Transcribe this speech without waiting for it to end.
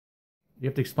You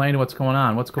have to explain what's going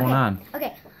on. What's going on?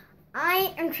 Okay.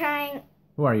 I am trying...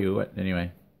 Who are you,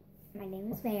 anyway? My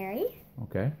name is Mary.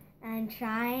 Okay. I'm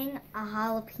trying a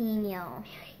jalapeno.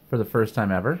 For the first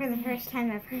time ever? For the first time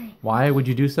ever. Why would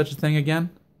you do such a thing again?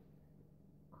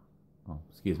 Oh,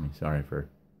 excuse me. Sorry for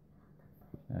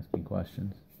asking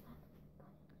questions.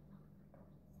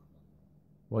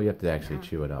 Well, you have to actually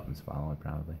chew it up and swallow it,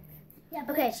 probably. Yeah,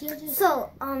 okay, so,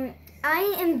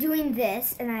 I am doing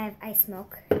this, and I have ice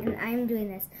milk, and I'm doing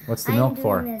this. What's the milk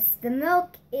for? The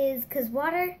milk is, because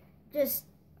water just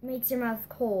makes your mouth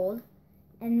cold,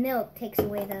 and milk takes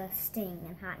away the sting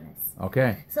and hotness.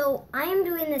 Okay. So, I am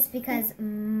doing this because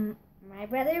my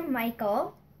brother,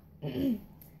 Michael,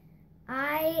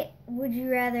 I would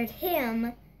rather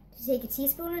him to take a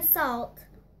teaspoon of salt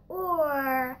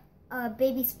or a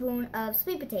baby spoon of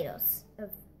sweet potatoes.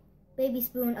 Baby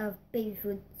spoon of baby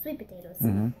food sweet potatoes.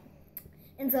 Mm-hmm.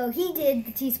 And so he did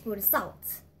the teaspoon of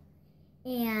salt.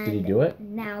 And did he do it?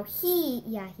 Now he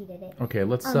did it. Okay,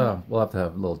 let's we'll have to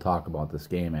have a little talk about this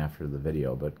game after the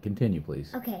video, but continue,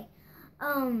 please. Okay.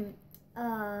 All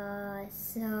right,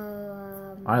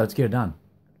 let's get it done.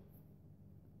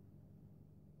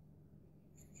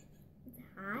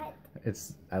 It's hot.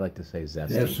 I like to say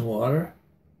zesty. Have some water?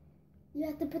 You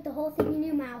have to put the whole thing in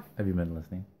your mouth. Have you been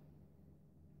listening?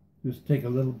 Just take a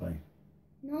little bite.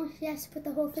 No, she has to put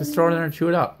the whole thing Just throw it in there and chew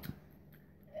it up.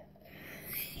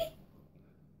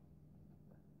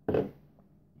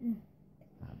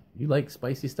 You like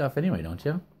spicy stuff anyway, don't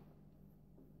you?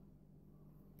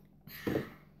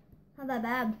 How that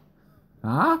bad?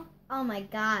 Huh? Oh my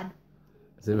god.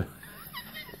 Is it,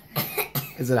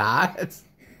 is it hot?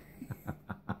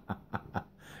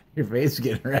 Your face is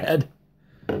getting red.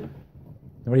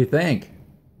 What do you think?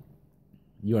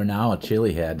 You are now a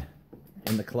chili head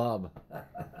in the club.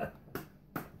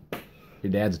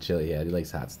 Your dad's a chili head. He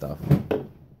likes hot stuff.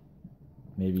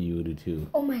 Maybe you do too.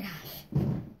 Oh my gosh.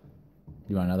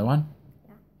 You want another one?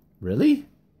 Yeah. Really?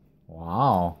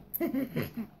 Wow. What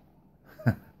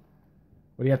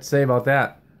do you have to say about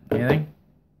that? Anything?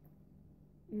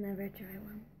 Never try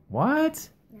one. What?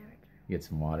 Never try. Get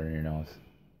some water in your nose.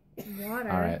 Water?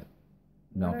 All right.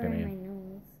 Milk, Water I in mean. my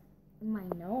nose. In my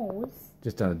nose?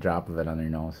 Just a drop of it on your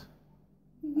nose.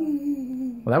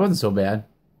 Well, that wasn't so bad.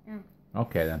 Yeah.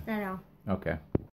 Okay, then. No. Okay.